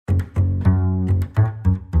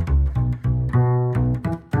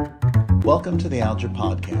Welcome to the Alger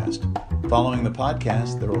Podcast. Following the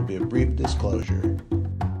podcast, there will be a brief disclosure.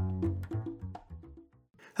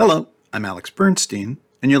 Hello, I'm Alex Bernstein,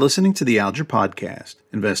 and you're listening to the Alger Podcast,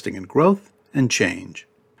 investing in growth and change.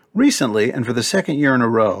 Recently, and for the second year in a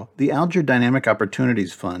row, the Alger Dynamic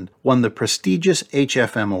Opportunities Fund won the prestigious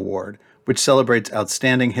HFM Award, which celebrates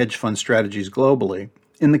outstanding hedge fund strategies globally,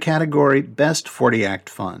 in the category Best 40 Act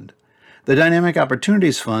Fund. The Dynamic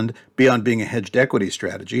Opportunities Fund, beyond being a hedged equity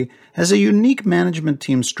strategy, has a unique management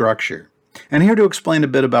team structure. And here to explain a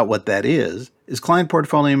bit about what that is Client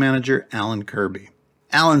Portfolio Manager Alan Kirby.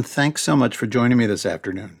 Alan, thanks so much for joining me this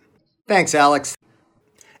afternoon. Thanks, Alex.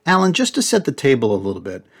 Alan, just to set the table a little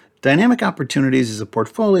bit, Dynamic Opportunities is a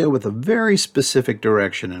portfolio with a very specific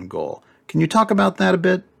direction and goal. Can you talk about that a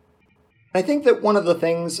bit? I think that one of the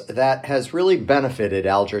things that has really benefited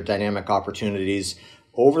Alger Dynamic Opportunities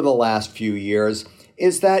over the last few years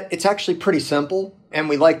is that it's actually pretty simple, and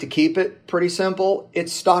we like to keep it pretty simple.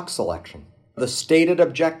 It's stock selection. The stated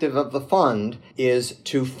objective of the fund is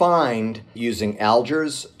to find, using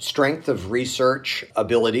Alger's strength of research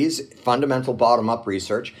abilities, fundamental bottom-up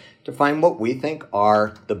research, to find what we think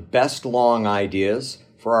are the best long ideas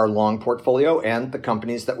for our long portfolio and the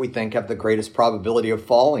companies that we think have the greatest probability of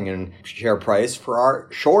falling in share price for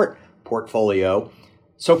our short portfolio.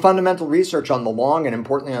 So fundamental research on the long and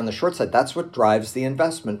importantly on the short side, that's what drives the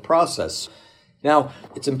investment process. Now,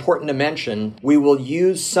 it's important to mention, we will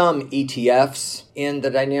use some ETFs in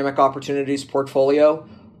the Dynamic Opportunities portfolio.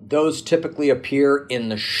 Those typically appear in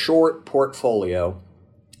the short portfolio.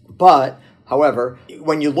 But, however,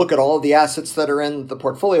 when you look at all of the assets that are in the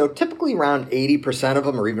portfolio, typically around 80% of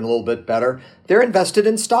them, or even a little bit better, they're invested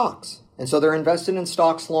in stocks. And so they're invested in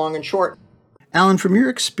stocks long and short. Alan, from your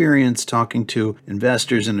experience talking to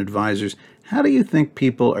investors and advisors, how do you think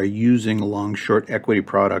people are using long-short equity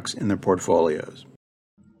products in their portfolios?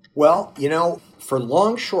 Well, for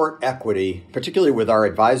long-short equity, particularly with our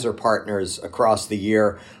advisor partners across the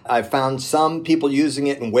year, I've found some people using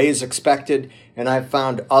it in ways expected, and I've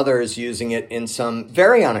found others using it in some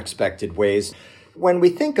very unexpected ways. When we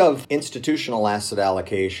think of institutional asset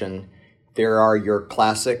allocation, there are your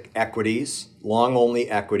classic equities, long-only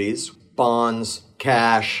equities, bonds,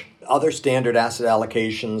 cash, other standard asset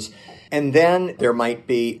allocations, and then there might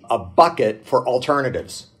be a bucket for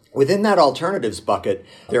alternatives. Within that alternatives bucket,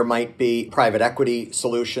 there might be private equity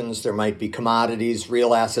solutions, there might be commodities,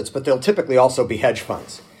 real assets, but there'll typically also be hedge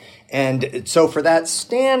funds. And so for that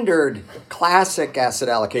standard classic asset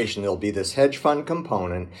allocation, there'll be this hedge fund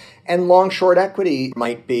component, and long-short equity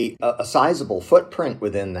might be a sizable footprint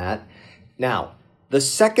within that. Now, the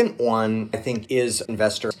second one, I think, is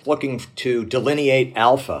investors looking to delineate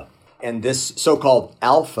alpha. And this so-called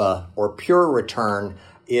alpha or pure return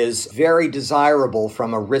is very desirable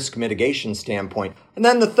from a risk mitigation standpoint. And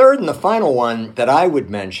then the third and the final one that I would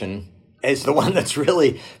mention is the one that's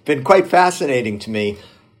really been quite fascinating to me,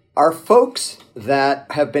 are folks that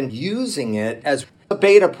have been using it as a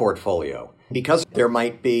beta portfolio because there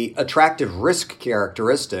might be attractive risk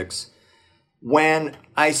characteristics. When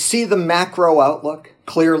I see the macro outlook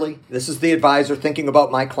clearly, this is the advisor thinking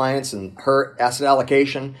about my clients and her asset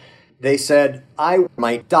allocation, they said, I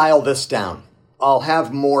might dial this down. I'll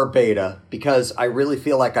have more beta because I really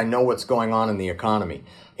feel like I know what's going on in the economy.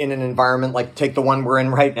 In an environment like, take the one we're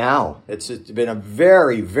in right now. It's been a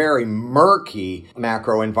very, very murky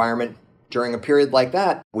macro environment. During a period like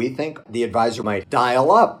that, we think the advisor might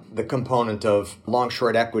dial up the component of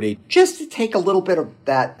long-short equity just to take a little bit of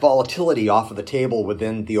that volatility off of the table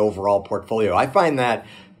within the overall portfolio. I find that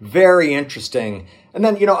very interesting. And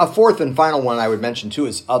then, a fourth and final one I would mention too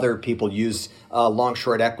is other people use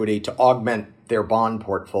long-short equity to augment their bond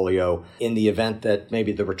portfolio in the event that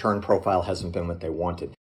maybe the return profile hasn't been what they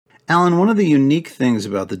wanted. Alan, one of the unique things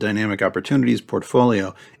about the Dynamic Opportunities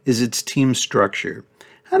portfolio is its team structure.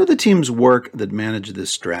 How do the teams work that manage this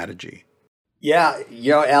strategy? Yeah,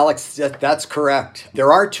 Alex, that's correct.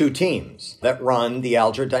 There are two teams that run the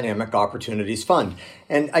Alger Dynamic Opportunities Fund.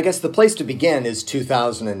 And I guess the place to begin is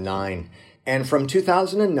 2009. And from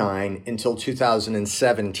 2009 until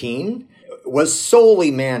 2017 was solely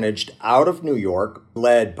managed out of New York,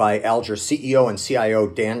 led by Alger CEO and CIO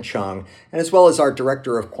Dan Chung, and as well as our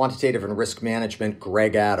Director of Quantitative and Risk Management,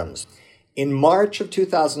 Greg Adams. In March of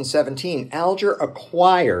 2017, Alger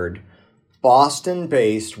acquired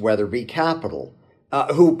Boston-based Weatherby Capital,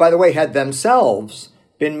 who, by the way, had themselves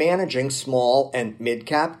been managing small and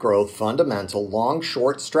mid-cap growth fundamental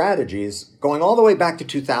long-short strategies going all the way back to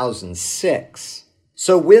 2006.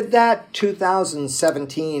 So with that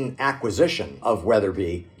 2017 acquisition of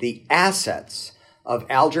Weatherby, the assets of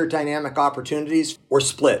Alger Dynamic Opportunities were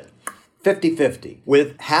split 50-50,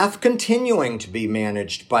 with half continuing to be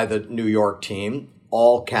managed by the New York team,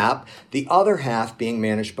 all cap, the other half being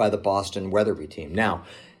managed by the Boston Weatherby team. Now,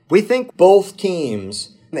 we think both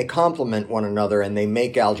teams, they complement one another and they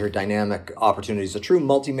make Alger Dynamic Opportunities a true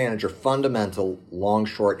multi-manager, fundamental,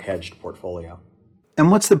 long-short hedged portfolio.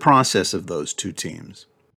 And what's the process of those two teams?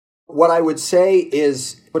 What I would say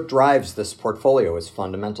is what drives this portfolio is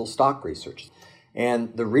fundamental stock research.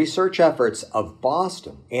 And the research efforts of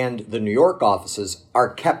Boston and the New York offices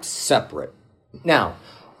are kept separate. Now,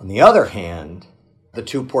 on the other hand, the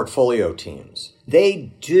two portfolio teams,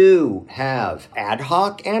 they do have ad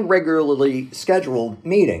hoc and regularly scheduled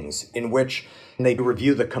meetings in which they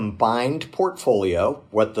review the combined portfolio,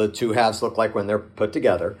 what the two halves look like when they're put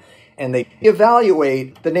together, and they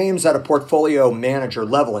evaluate the names at a portfolio manager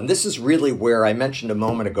level. And this is really where I mentioned a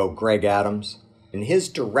moment ago Greg Adams. In his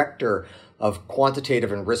director of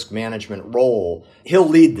quantitative and risk management role, he'll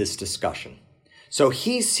lead this discussion. So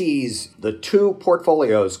he sees the two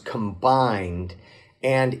portfolios combined,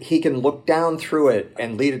 and he can look down through it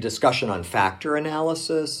and lead a discussion on factor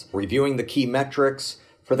analysis, reviewing the key metrics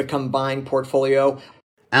for the combined portfolio.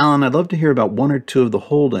 Alan, I'd love to hear about one or two of the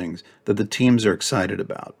holdings that the teams are excited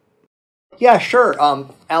about. Yeah, sure.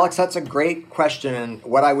 Alex, that's a great question. And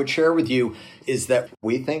what I would share with you is that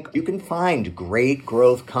we think you can find great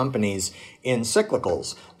growth companies in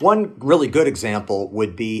cyclicals. One really good example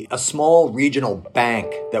would be a small regional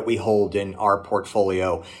bank that we hold in our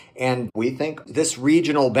portfolio. And we think this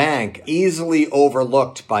regional bank, easily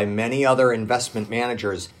overlooked by many other investment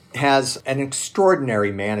managers, has an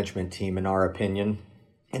extraordinary management team, in our opinion.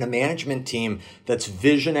 And a management team that's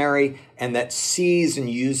visionary and that sees and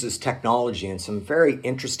uses technology in some very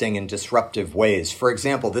interesting and disruptive ways. For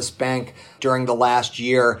example, this bank during the last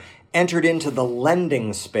year entered into the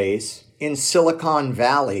lending space in Silicon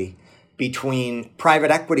Valley between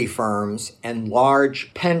private equity firms and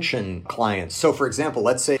large pension clients. So for example,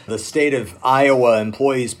 let's say the state of Iowa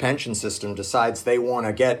employees pension system decides they want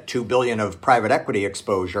to get $2 billion of private equity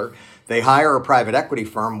exposure. They hire a private equity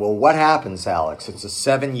firm. Well, what happens, Alex? It's a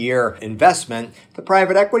 7-year investment. The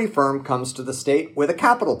private equity firm comes to the state with a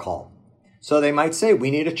capital call. So they might say,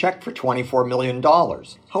 we need a check for $24 million.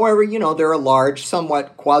 However, they're a large,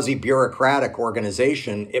 somewhat quasi-bureaucratic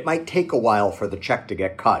organization. It might take a while for the check to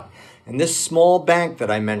get cut. And this small bank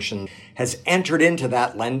that I mentioned has entered into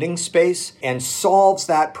that lending space and solves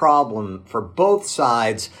that problem for both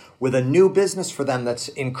sides with a new business for them that's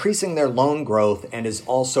increasing their loan growth and is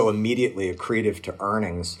also immediately accretive to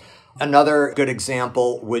earnings. Another good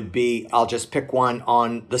example would be, I'll just pick one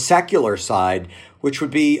on the secular side, which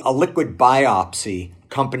would be a liquid biopsy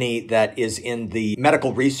company that is in the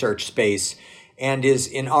medical research space and is,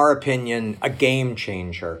 in our opinion, a game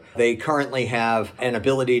changer. They currently have an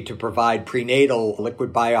ability to provide prenatal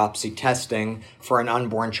liquid biopsy testing for an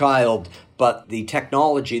unborn child, but the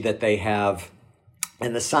technology that they have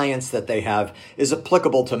and the science that they have is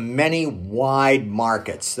applicable to many wide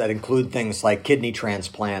markets that include things like kidney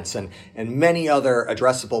transplants and many other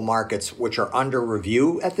addressable markets which are under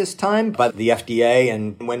review at this time by the FDA.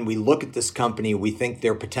 And when we look at this company, we think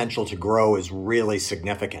their potential to grow is really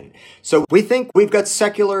significant. So we think we've got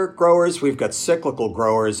secular growers, we've got cyclical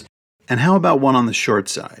growers. And how about one on the short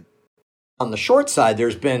side? On the short side,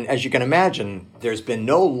 there's been, as you can imagine, there's been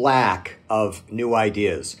no lack of new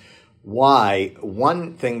ideas. Why?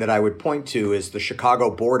 One thing that I would point to is the Chicago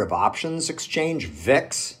Board of Options Exchange,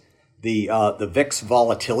 VIX, the VIX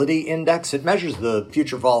Volatility Index. It measures the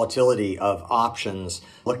future volatility of options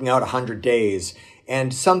looking out 100 days,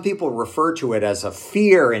 and some people refer to it as a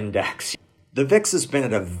fear index. The VIX has been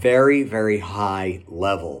at a very, very high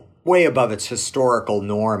level, way above its historical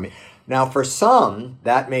norm. Now, for some,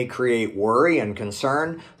 that may create worry and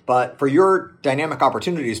concern, but for your Dynamic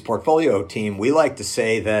Opportunities portfolio team, we like to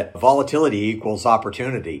say that volatility equals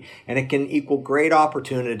opportunity, and it can equal great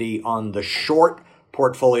opportunity on the short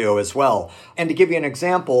portfolio as well. And to give you an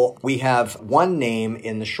example, we have one name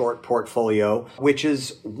in the short portfolio, which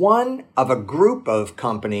is one of a group of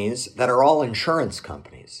companies that are all insurance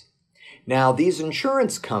companies. Now, these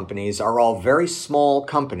insurance companies are all very small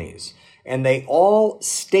companies, and they all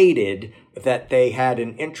stated that they had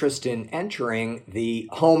an interest in entering the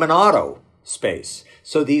home and auto space.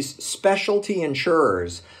 So these specialty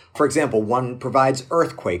insurers, for example, one provides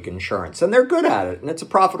earthquake insurance, and they're good at it, and it's a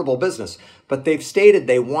profitable business, but they've stated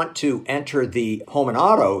they want to enter the home and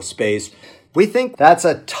auto space. We think that's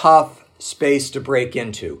a tough space to break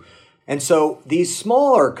into. And so these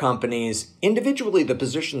smaller companies, individually, the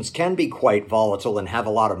positions can be quite volatile and have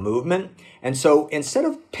a lot of movement. And so instead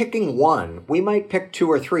of picking one, we might pick 2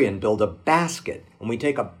 or 3 and build a basket and we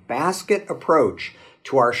take a basket approach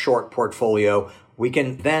to our short portfolio, we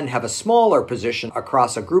can then have a smaller position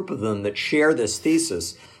across a group of them that share this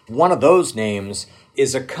thesis. One of those names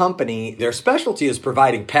is a company, their specialty is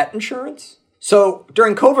providing pet insurance. So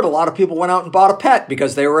during COVID, a lot of people went out and bought a pet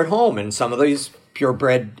because they were at home, and some of these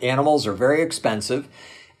purebred animals are very expensive,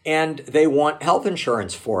 and they want health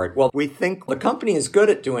insurance for it. Well, we think the company is good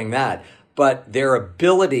at doing that, but their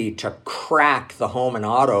ability to crack the home and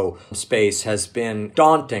auto space has been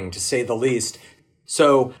daunting, to say the least.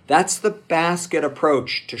 So that's the basket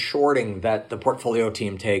approach to shorting that the portfolio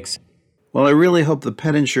team takes. Well, I really hope the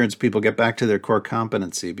pet insurance people get back to their core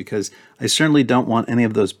competency, because I certainly don't want any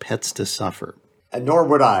of those pets to suffer. And nor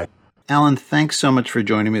would I. Alan, thanks so much for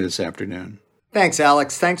joining me this afternoon. Thanks,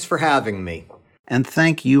 Alex. Thanks for having me. And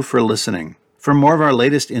thank you for listening. For more of our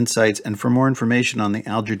latest insights and for more information on the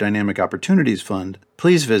Alger Dynamic Opportunities Fund,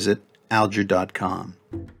 please visit alger.com.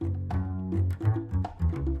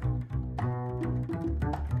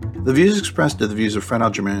 The views expressed are the views of Fred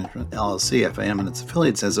Alger Management, LLC, FAM, and its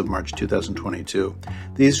affiliates as of March 2022.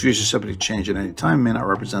 These views are subject to change at any time and may not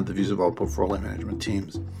represent the views of all portfolio management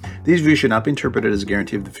teams. These views should not be interpreted as a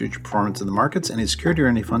guarantee of the future performance of the markets, any security, or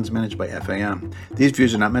any funds managed by FAM. These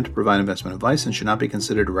views are not meant to provide investment advice and should not be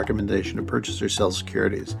considered a recommendation to purchase or sell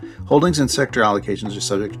securities. Holdings and sector allocations are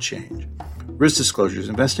subject to change. Risk disclosures.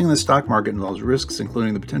 Investing in the stock market involves risks,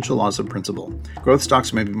 including the potential loss of principal. Growth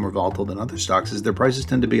stocks may be more volatile than other stocks, as their prices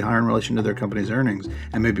tend to be higher in relation to their company's earnings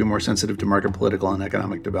and may be more sensitive to market, political, and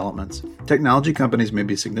economic developments. Technology companies may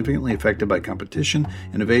be significantly affected by competition,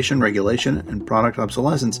 innovation, regulation, and product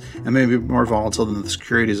obsolescence, and may be more volatile than the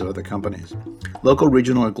securities of other companies. Local,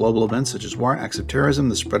 regional, or global events such as war, acts of terrorism,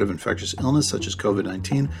 the spread of infectious illness such as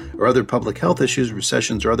COVID-19, or other public health issues,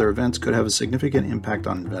 recessions, or other events could have a significant impact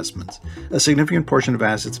on investments. A significant portion of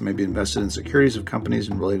assets may be invested in securities of companies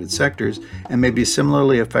in related sectors and may be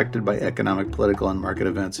similarly affected by economic, political, and market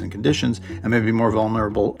events and conditions, and may be more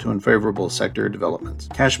vulnerable to unfavorable sector developments.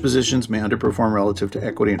 Cash positions may underperform relative to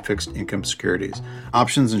equity and fixed income securities.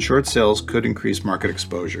 Options and short sales could increase market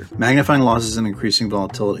exposure. Magnifying losses and increasing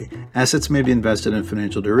volatility. Assets may be invested in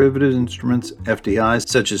financial derivative instruments, FDIs,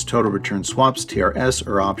 such as total return swaps, TRS,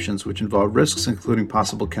 or options, which involve risks including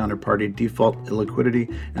possible counterparty default,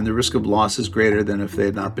 illiquidity, and the risk of loss is greater than if they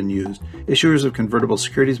had not been used. Issuers of convertible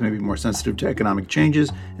securities may be more sensitive to economic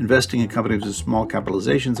changes. Investing in companies with small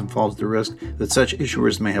capitalizations involves the risk that such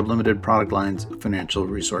issuers may have limited product lines of financial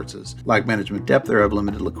resources, lack management depth, or have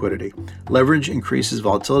limited liquidity. Leverage increases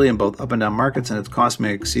volatility in both up and down markets, and its cost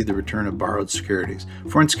may exceed the return of borrowed securities.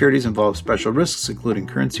 Foreign securities involve special risks, including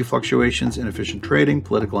currency fluctuations, inefficient trading,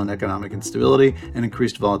 political and economic instability, and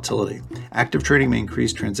increased volatility. Active trading may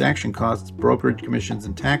increase transaction costs, brokerage commissions,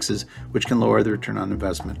 and taxes, which can lower the return on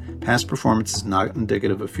investment. Past performance is not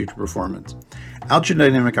indicative of future performance. Alger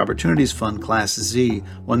Dynamic Opportunities Fund Class Z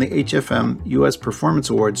won the HFM U.S. Performance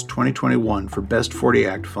Awards 2021 for Best 40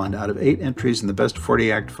 Act Fund out of 8 entries in the Best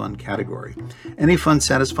 40 Act Fund category. Any fund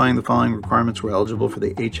satisfying the following requirements were eligible for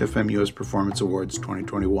the HFM U.S. Performance Awards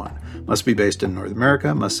 2021. Must be based in North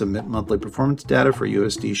America, must submit monthly performance data for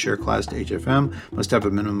USD share class to HFM, must have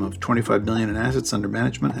a minimum of $25 million in assets under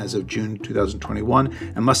management as of June 2021,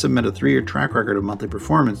 and must submit a 3-year track record of monthly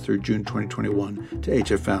performance through June 2021 to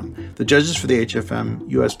HFM. The judges for the HFM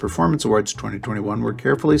U.S. Performance Awards 2021 were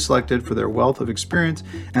carefully selected for their wealth of experience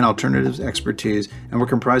and alternatives expertise, and were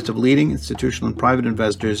comprised of leading institutional and private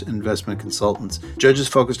investors and investment consultants. Judges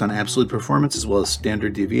focused on absolute performance as well as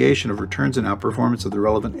standard deviation of returns and outperformance of the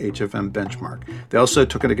relevant HFM benchmark. They also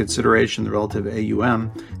took into consideration the relative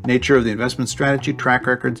AUM, nature of the investment strategy, track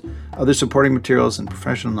records, other supporting materials, and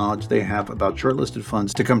professional knowledge they have about shortlisted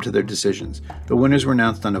funds to come to their decisions. The winners were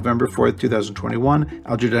announced on November 4th, 2021.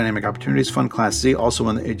 Alger Dynamic Opportunities Fund Class Z also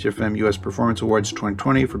won the HFM U.S. Performance Awards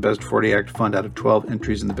 2020 for Best 40 Act Fund out of 12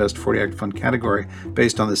 entries in the Best 40 Act Fund category,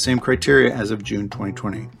 based on the same criteria as of June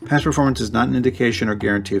 2020. Past performance is not an indication or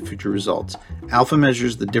guarantee of future results. Alpha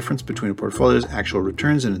measures the difference between a portfolio's actual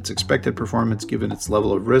returns and its expected performance given its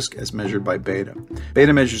level of risk as measured by beta.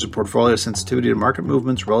 Beta measures a portfolio's sensitivity to market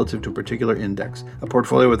movements relative to a particular index. A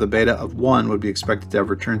portfolio with a beta of 1 would be expected to have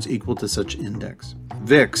returns equal to such index.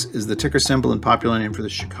 VIX is the ticker symbol and popular name for the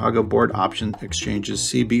Chicago Board Option Exchange's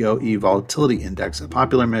CBOE Volatility Index, a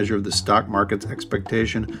popular measure of the stock market's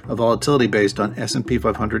expectation of volatility based on S&P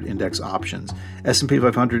 500 index options. S&P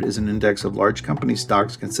 500 is an index of large company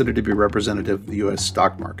stocks considered to be representative of the U.S.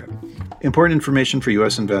 stock market. Important information for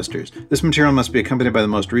U.S. investors. This material must be accompanied by the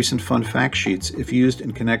most recent fund fact sheets if used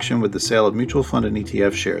in connection with the sale of mutual fund and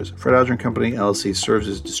ETF shares. Fred Alger & Company, LLC serves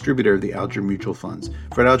as distributor of the Alger Mutual Funds.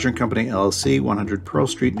 Fred Alger & Company, LLC, 100 Pearl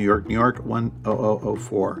Street, New York,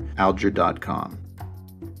 10004, alger.com.